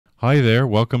Hi there.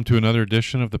 Welcome to another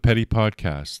edition of the Petty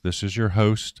Podcast. This is your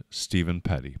host, Stephen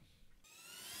Petty.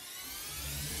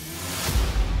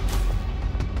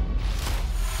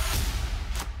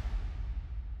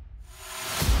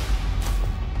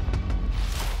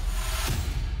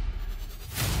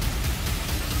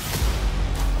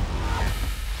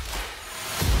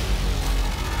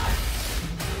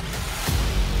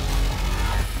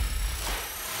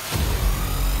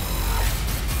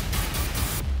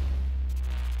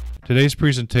 Today's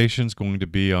presentation is going to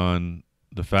be on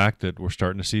the fact that we're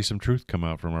starting to see some truth come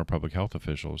out from our public health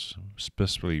officials,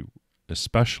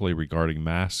 especially regarding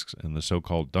masks and the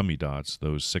so-called dummy dots,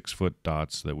 those 6-foot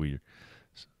dots that we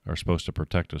are supposed to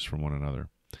protect us from one another.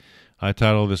 I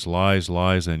title this Lies,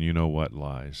 Lies, and You Know What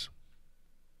Lies.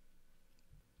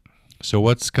 So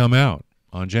what's come out?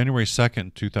 On January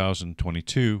 2nd,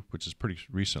 2022, which is pretty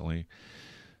recently,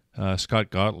 Scott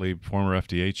Gottlieb, former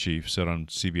FDA chief, said on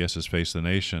CBS's Face the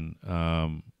Nation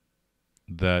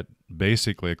that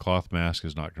basically a cloth mask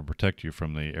is not going to protect you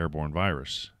from the airborne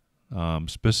virus.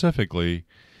 Specifically,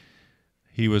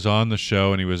 he was on the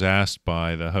show and he was asked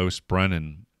by the host,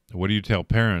 Brennan, what do you tell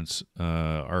parents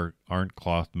aren't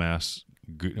cloth masks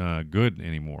good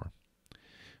anymore?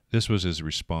 This was his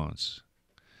response.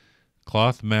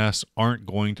 Cloth masks aren't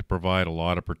going to provide a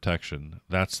lot of protection.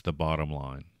 That's the bottom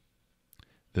line.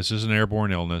 This is an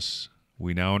airborne illness.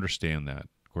 We now understand that.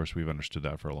 Of course, we've understood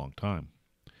that for a long time.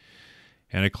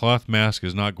 And a cloth mask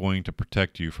is not going to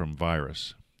protect you from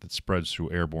virus that spreads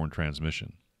through airborne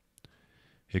transmission.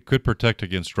 It could protect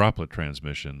against droplet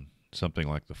transmission, something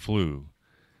like the flu,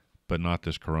 but not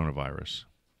this coronavirus.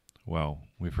 Well,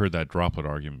 we've heard that droplet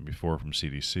argument before from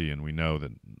CDC, and we know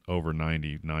that over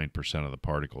 99% of the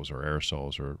particles are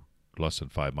aerosols or less than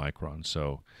 5 microns.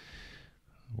 So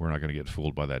we're not going to get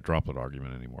fooled by that droplet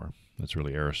argument anymore. That's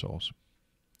really aerosols.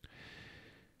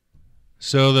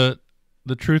 So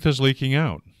the truth is leaking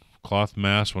out. Cloth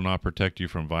masks will not protect you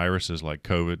from viruses like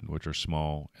COVID, which are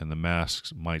small, and the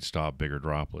masks might stop bigger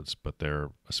droplets, but they're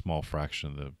a small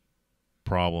fraction of the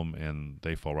problem, and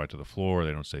they fall right to the floor.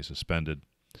 They don't stay suspended,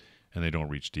 and they don't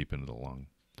reach deep into the lung.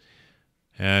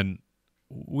 And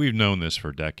we've known this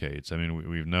for decades. I mean,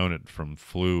 we've known it from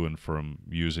flu and from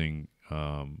using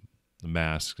the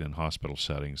masks in hospital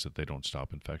settings that they don't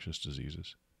stop infectious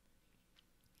diseases.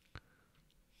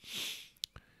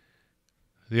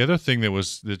 The other thing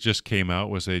that just came out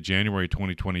was a January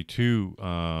 2022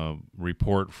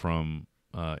 report from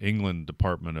England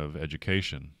Department of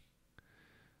Education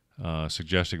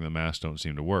suggesting the masks don't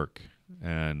seem to work.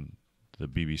 And the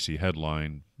BBC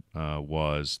headline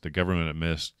was, the government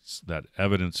admits that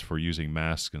evidence for using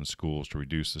masks in schools to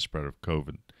reduce the spread of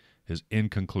COVID is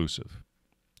inconclusive,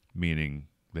 meaning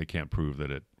they can't prove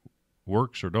that it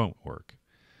works or don't work.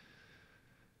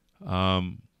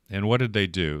 And what did they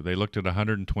do? They looked at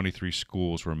 123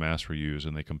 schools where masks were used,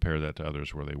 and they compared that to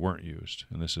others where they weren't used.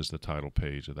 And this is the title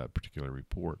page of that particular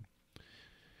report.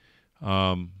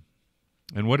 And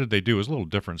what did they do? It was a little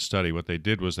different study. What they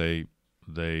did was they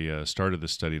started the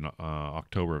study in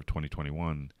October of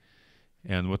 2021.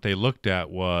 And what they looked at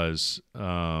was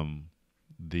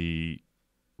the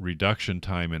reduction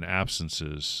time in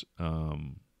absences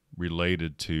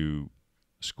related to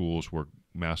schools where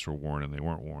masks were worn and they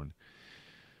weren't worn.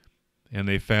 And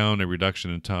they found a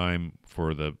reduction in time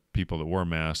for the people that wore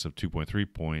masks of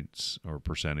 2.3 points or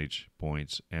percentage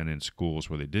points, and in schools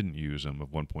where they didn't use them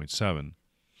of 1.7.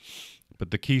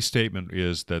 But the key statement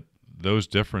is that those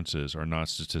differences are not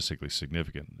statistically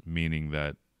significant, meaning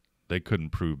that they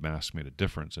couldn't prove masks made a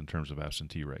difference in terms of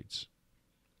absentee rates.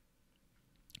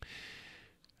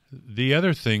 The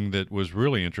other thing that was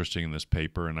really interesting in this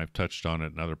paper, and I've touched on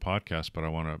it in other podcasts, but I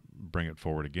want to bring it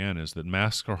forward again, is that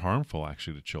masks are harmful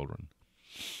actually to children.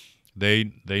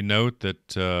 They note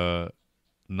that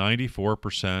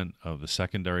 94% of the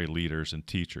secondary leaders and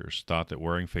teachers thought that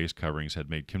wearing face coverings had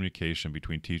made communication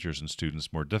between teachers and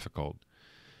students more difficult,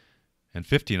 and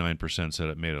 59% said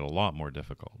it made it a lot more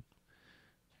difficult.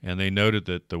 And they noted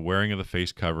that the wearing of the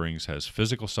face coverings has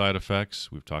physical side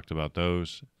effects, we've talked about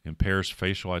those, impairs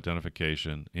facial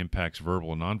identification, impacts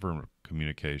verbal and nonverbal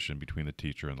communication between the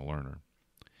teacher and the learner.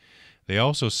 They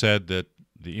also said that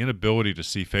the inability to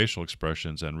see facial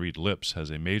expressions and read lips has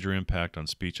a major impact on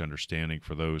speech understanding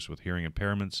for those with hearing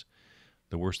impairments.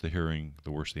 The worse the hearing,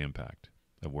 the worse the impact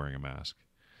of wearing a mask.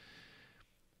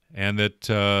 And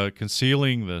that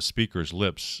concealing the speaker's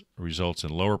lips results in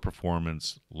lower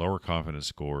performance, lower confidence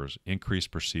scores,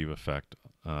 increased perceived effect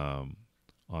on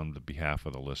the behalf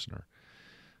of the listener.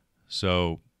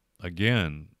 So,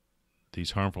 again,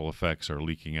 these harmful effects are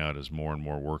leaking out as more and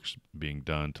more work's being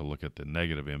done to look at the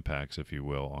negative impacts, if you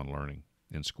will, on learning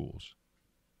in schools.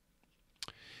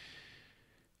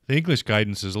 The English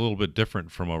guidance is a little bit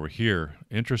different from over here.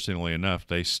 Interestingly enough,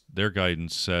 their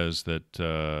guidance says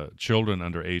that children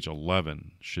under age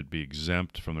 11 should be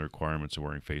exempt from the requirements of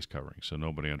wearing face coverings, so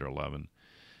nobody under 11,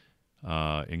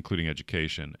 including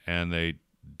education. And they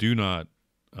do not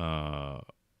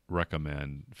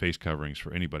recommend face coverings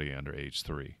for anybody under age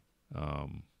 3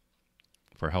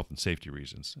 for health and safety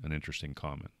reasons. An interesting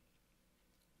comment.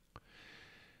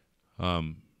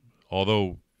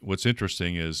 Although what's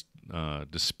interesting is,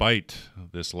 despite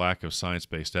this lack of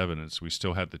science-based evidence, we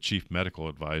still had the chief medical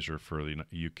advisor for the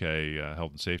UK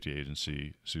Health and Safety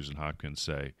Agency, Susan Hopkins,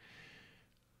 say,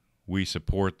 we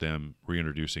support them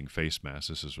reintroducing face masks.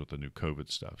 This is with the new COVID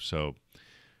stuff. So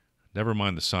never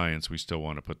mind the science, we still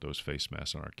want to put those face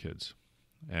masks on our kids.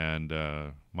 And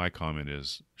my comment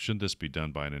is, shouldn't this be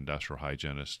done by an industrial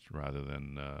hygienist rather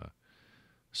than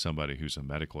somebody who's a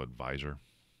medical advisor,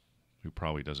 who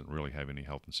probably doesn't really have any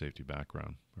health and safety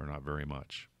background, or not very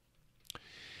much.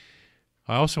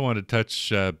 I also want to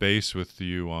touch base with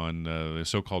you on the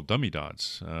so-called dummy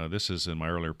dots. This is in my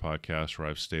earlier podcast where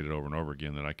I've stated over and over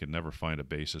again that I could never find a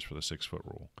basis for the 6-foot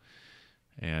rule.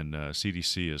 And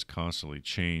CDC has constantly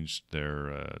changed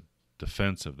their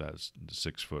defense of that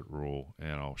 6-foot rule,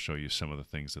 and I'll show you some of the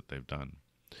things that they've done.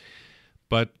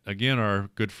 But again, our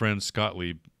good friend Scott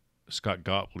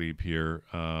Gottlieb here,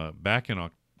 back in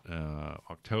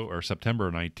October or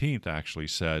September 19th, actually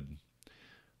said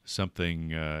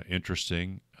something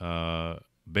interesting.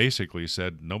 Basically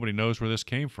said nobody knows where this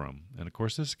came from, and of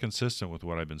course this is consistent with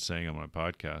what I've been saying on my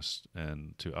podcast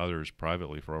and to others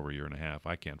privately for over a year and a half.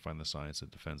 I can't find the science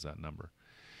that defends that number.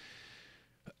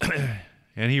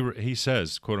 And he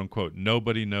says, quote unquote,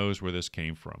 nobody knows where this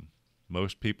came from.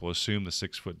 Most people assume the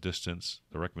 6-foot distance,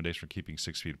 the recommendation for keeping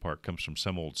 6 feet apart, comes from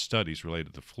some old studies related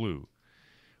to the flu,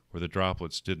 where the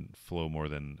droplets didn't fall more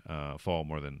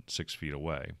than 6 feet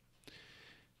away.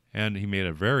 And he made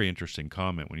a very interesting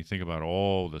comment when you think about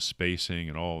all the spacing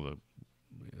and all the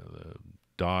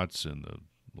dots and the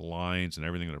lines and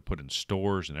everything that are put in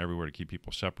stores and everywhere to keep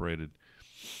people separated.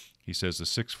 He says the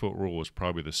 6-foot rule is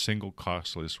probably the single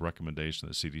costliest recommendation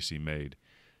that CDC made.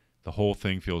 The whole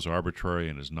thing feels arbitrary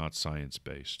and is not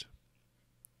science-based.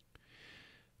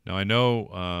 Now, I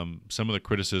know some of the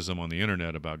criticism on the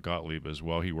internet about Gottlieb is,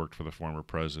 well, he worked for the former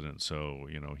president, so,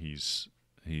 you know, he's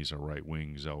a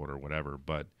right-wing zealot or whatever.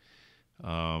 But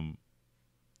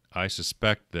I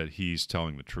suspect that he's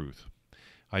telling the truth.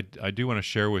 I do want to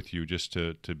share with you, just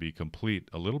to be complete,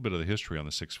 a little bit of the history on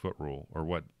the 6-foot rule, or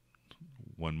what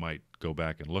one might go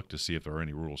back and look to see if there are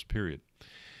any rules, period.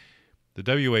 The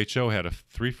WHO had a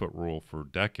 3-foot rule for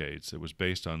decades. It was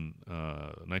based on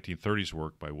 1930s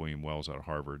work by William Wells out of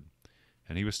Harvard.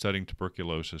 And he was studying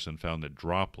tuberculosis and found that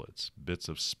droplets, bits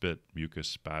of spit, mucus,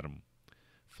 sputum,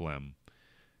 phlegm,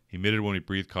 emitted when he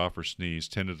breathed, coughed, or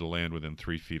sneezed, tended to land within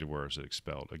 3 feet of where it was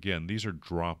expelled. Again, these are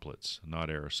droplets, not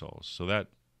aerosols. So that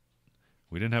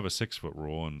we didn't have a 6-foot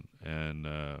rule, and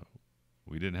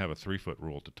we didn't have a 3-foot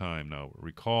rule at the time. Now,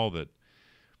 recall that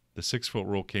the 6-foot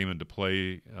rule came into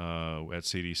play at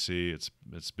CDC.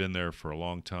 It's been there for a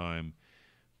long time.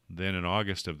 Then in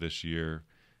August of this year,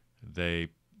 they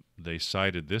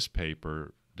cited this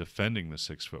paper defending the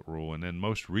 6-foot rule, and then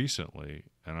most recently,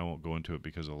 and I won't go into it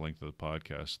because of the length of the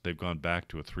podcast, they've gone back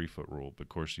to a 3-foot rule. But of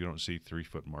course, you don't see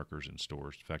 3-foot markers in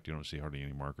stores. In fact, you don't see hardly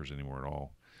any markers anymore at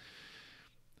all.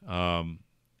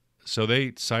 So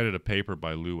they cited a paper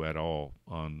by Liu et al.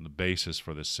 On the basis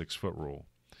for this 6-foot rule.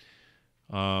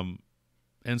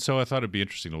 And so I thought it'd be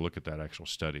interesting to look at that actual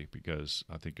study, because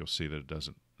I think you'll see that it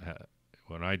doesn't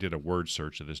when I did a word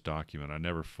search of this document, I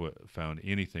never found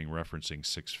anything referencing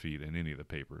 6 feet in any of the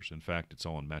papers. In fact, it's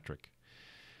all in metric.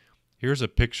 Here's a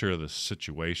picture of the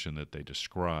situation that they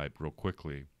described real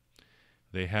quickly.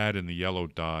 They had in the yellow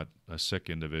dot a sick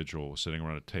individual sitting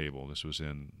around a table. This was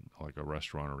in like a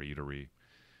restaurant or eatery.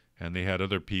 And they had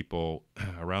other people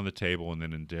around the table and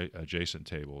then in adjacent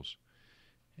tables.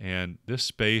 And this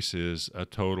space is a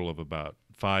total of about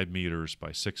 5 meters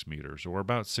by 6 meters, or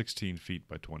about 16 feet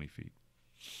by 20 feet.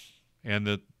 And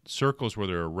the circles where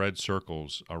there are red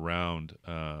circles around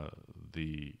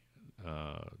the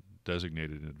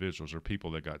designated individuals are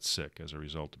people that got sick as a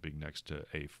result of being next to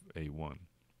A1.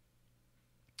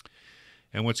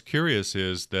 And what's curious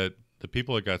is that the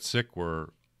people that got sick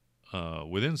were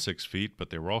within 6 feet,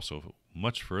 but they were also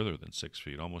much further than 6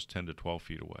 feet, almost 10 to 12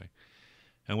 feet away.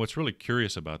 And what's really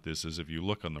curious about this is if you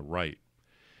look on the right,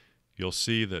 you'll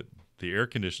see that the air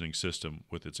conditioning system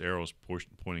with its arrows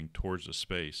pointing towards the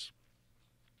space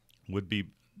would be,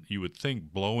 you would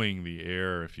think, blowing the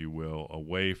air, if you will,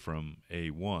 away from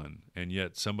A1, and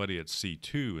yet somebody at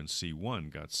C2 and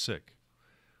C1 got sick.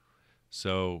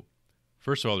 So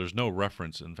First of all, there's no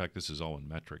reference. In fact, this is all in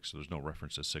metrics, so there's no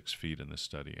reference to 6 feet in this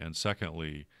study. And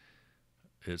secondly,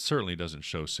 it certainly doesn't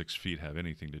show 6 feet have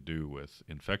anything to do with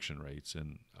infection rates.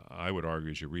 And I would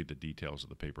argue, as you read the details of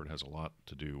the paper, it has a lot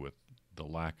to do with the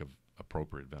lack of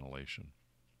appropriate ventilation.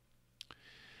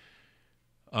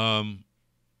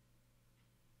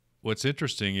 What's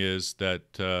interesting is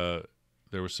that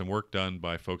there was some work done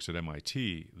by folks at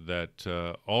MIT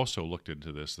that also looked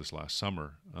into this last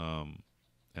summer.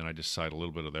 And I just cite a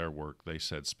little bit of their work. They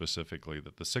said specifically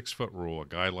that the 6-foot rule, a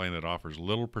guideline that offers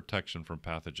little protection from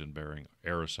pathogen-bearing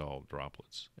aerosol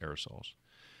droplets, aerosols.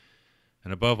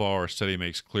 And above all, our study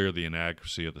makes clear the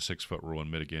inadequacy of the 6-foot rule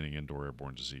in mitigating indoor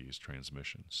airborne disease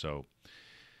transmission. So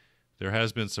there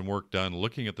has been some work done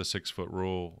looking at the 6-foot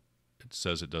rule. It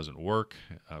says it doesn't work,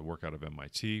 work out of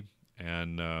MIT.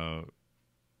 And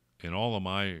in all of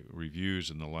my reviews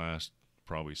in the last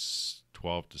probably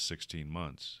 12 to 16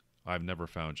 months, I've never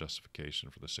found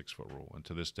justification for the 6-foot rule, and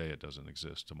to this day it doesn't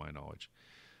exist, to my knowledge.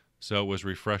 So it was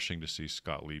refreshing to see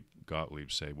Scott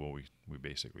Gottlieb say, well, we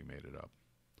basically made it up.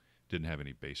 Didn't have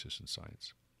any basis in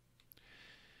science.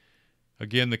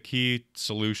 Again, the key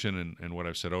solution, and what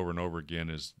I've said over and over again,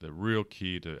 is the real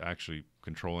key to actually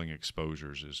controlling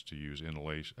exposures is to use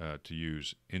inhalation, to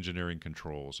use engineering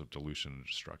controls of dilution and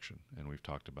destruction, and we've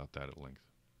talked about that at length.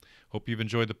 Hope you've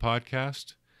enjoyed the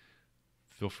podcast.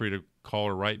 Feel free to call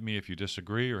or write me if you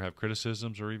disagree or have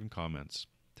criticisms or even comments.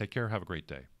 Take care. Have a great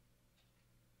day.